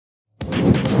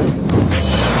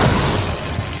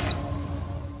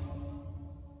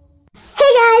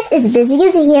This is Bizzy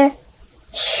Izzy here.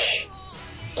 Shh!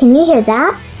 Can you hear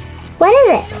that? What is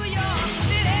it?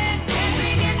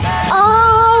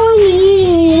 All we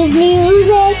need is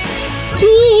music,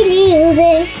 sweet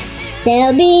music.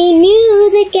 There'll be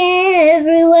music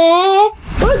everywhere.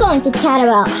 We're going to chat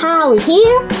about how we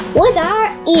hear with our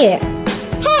ear.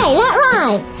 Hey, that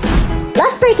rhymes!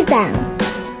 Let's break it down.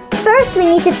 First, we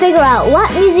need to figure out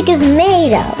what music is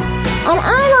made of. And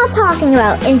I'm not talking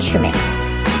about instruments.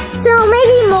 So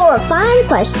maybe a more refined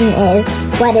question is,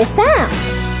 what is sound?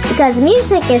 Because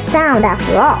music is sound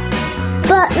after all.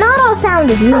 But not all sound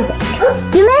is music.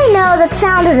 You may know that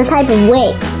sound is a type of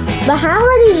wave. But how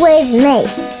are these waves made?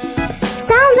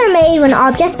 Sounds are made when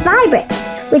objects vibrate,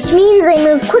 which means they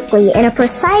move quickly in a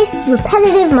precise,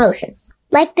 repetitive motion.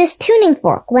 Like this tuning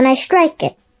fork when I strike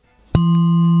it.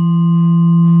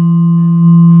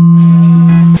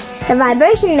 The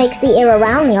vibration makes the air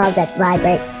around the object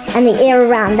vibrate, and the air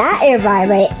around that air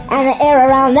vibrate, and the air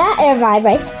around that air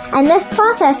vibrates, and this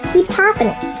process keeps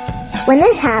happening. When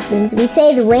this happens, we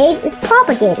say the wave is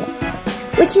propagating,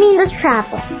 which means it's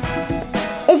traveling.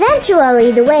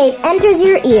 Eventually, the wave enters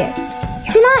your ear.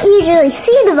 You cannot usually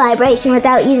see the vibration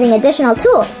without using additional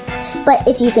tools, but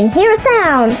if you can hear a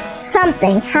sound,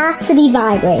 something has to be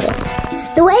vibrating.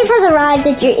 The wave has arrived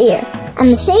at your ear, and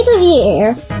the shape of your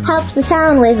ear helps the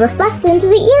sound wave reflect into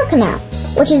the ear canal,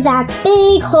 which is that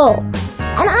big hole.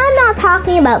 And I'm not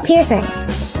talking about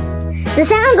piercings. The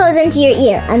sound goes into your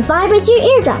ear and vibrates your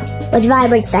eardrum, which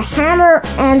vibrates the hammer,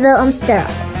 anvil, and stirrup,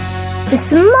 the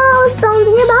smallest bones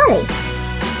in your body.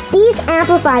 These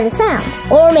amplify the sound,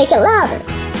 or make it louder.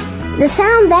 The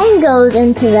sound then goes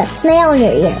into the snail in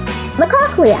your ear, the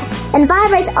cochlea, and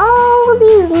vibrates all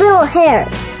these little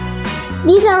hairs.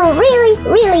 These are really,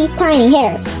 really tiny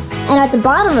hairs, and at the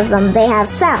bottom of them they have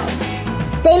cells.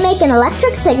 They make an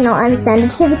electric signal and send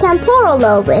it to the temporal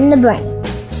lobe in the brain.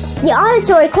 The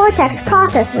auditory cortex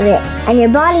processes it, and your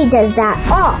body does that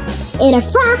all in a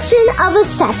fraction of a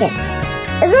second.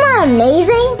 Isn't that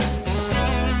amazing?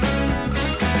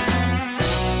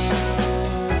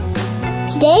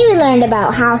 Today we learned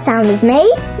about how sound is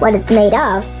made, what it's made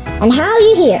of, and how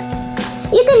you hear.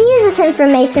 You can use this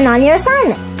information on your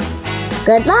assignment.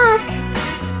 Good luck!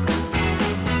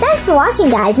 Thanks for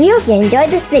watching, guys. We hope you enjoyed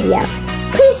this video.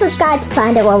 Please subscribe to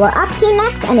find out what we're up to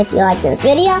next, and if you like this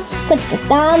video, click the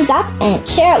thumbs up and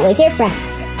share it with your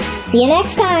friends. See you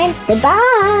next time.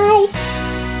 Goodbye!